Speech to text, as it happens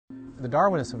The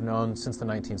Darwinists have known since the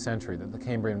 19th century that the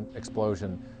Cambrian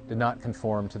explosion did not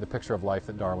conform to the picture of life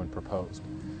that Darwin proposed.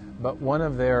 But one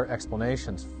of their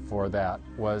explanations for that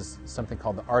was something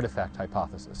called the artifact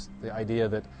hypothesis, the idea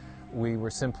that we were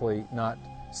simply not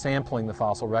sampling the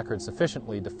fossil record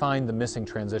sufficiently to find the missing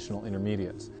transitional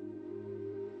intermediates.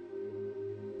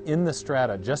 In the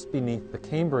strata just beneath the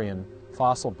Cambrian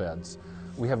fossil beds,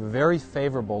 we have a very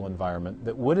favorable environment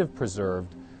that would have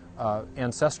preserved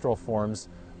ancestral forms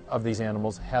of these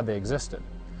animals had they existed.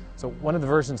 So one of the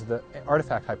versions of the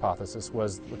artifact hypothesis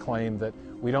was the claim that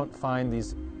we don't find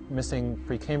these missing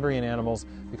Precambrian animals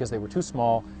because they were too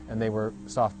small and they were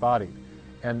soft-bodied.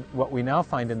 And what we now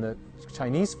find in the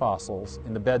Chinese fossils,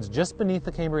 in the beds just beneath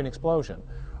the Cambrian explosion,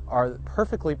 are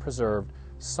perfectly preserved,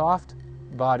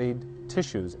 soft-bodied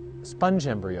tissues, sponge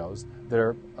embryos that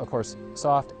are, of course,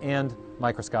 soft and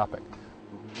microscopic.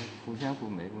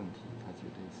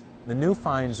 The new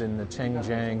finds in the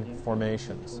Chengjiang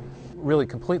formations really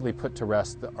completely put to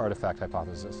rest the artifact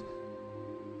hypothesis.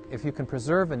 If you can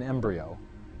preserve an embryo,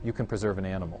 you can preserve an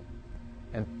animal.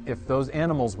 And if those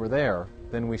animals were there,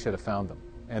 then we should have found them.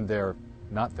 And they're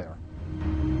not there.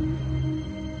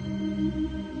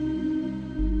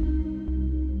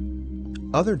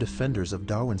 Other defenders of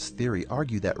Darwin's theory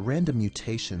argue that random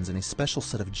mutations in a special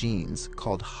set of genes,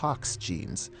 called Hox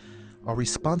genes, are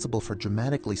responsible for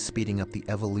dramatically speeding up the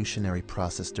evolutionary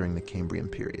process during the Cambrian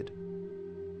period.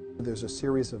 There's a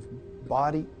series of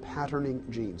body patterning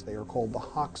genes. They are called the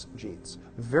Hox genes.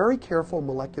 Very careful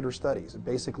molecular studies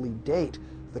basically date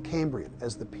the Cambrian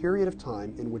as the period of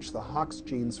time in which the Hox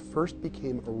genes first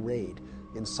became arrayed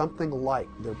in something like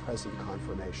their present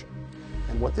conformation.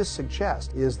 And what this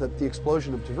suggests is that the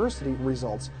explosion of diversity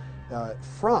results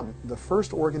from the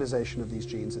first organization of these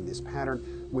genes in this pattern,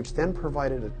 which then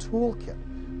provided a toolkit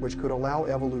which could allow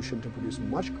evolution to produce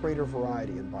much greater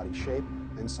variety in body shape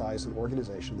and size and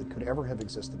organization than could ever have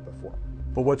existed before.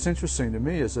 But what's interesting to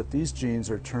me is that these genes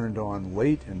are turned on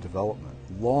late in development,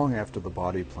 long after the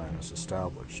body plan is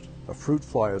established. A fruit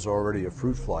fly is already a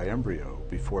fruit fly embryo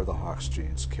before the Hox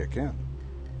genes kick in.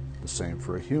 The same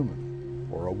for a human,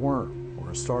 or a worm,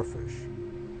 or a starfish.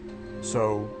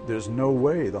 So there's no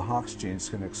way the Hox genes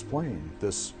can explain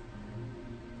this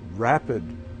rapid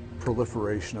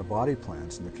proliferation of body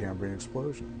plans in the Cambrian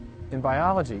explosion. In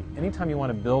biology, anytime you want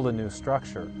to build a new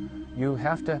structure, you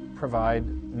have to provide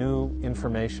new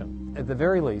information. At the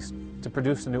very least, to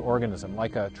produce a new organism,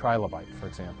 like a trilobite, for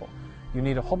example, you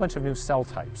need a whole bunch of new cell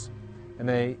types. And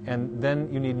then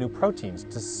you need new proteins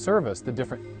to service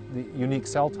the unique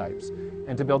cell types.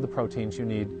 And to build the proteins, you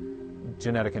need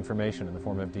genetic information in the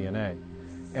form of DNA.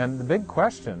 And the big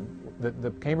question that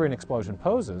the Cambrian explosion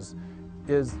poses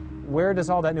is, where does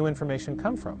all that new information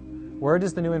come from? Where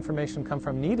does the new information come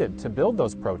from needed to build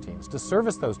those proteins, to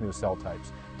service those new cell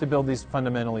types, to build these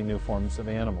fundamentally new forms of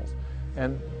animals?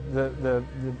 And the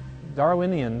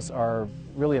Darwinians are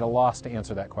really at a loss to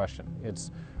answer that question.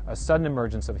 It's a sudden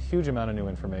emergence of a huge amount of new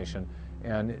information,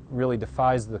 and it really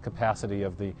defies the capacity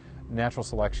of the natural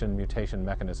selection mutation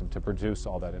mechanism to produce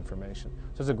all that information.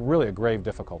 So it's really a grave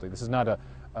difficulty. This is not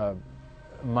a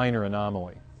minor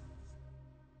anomaly.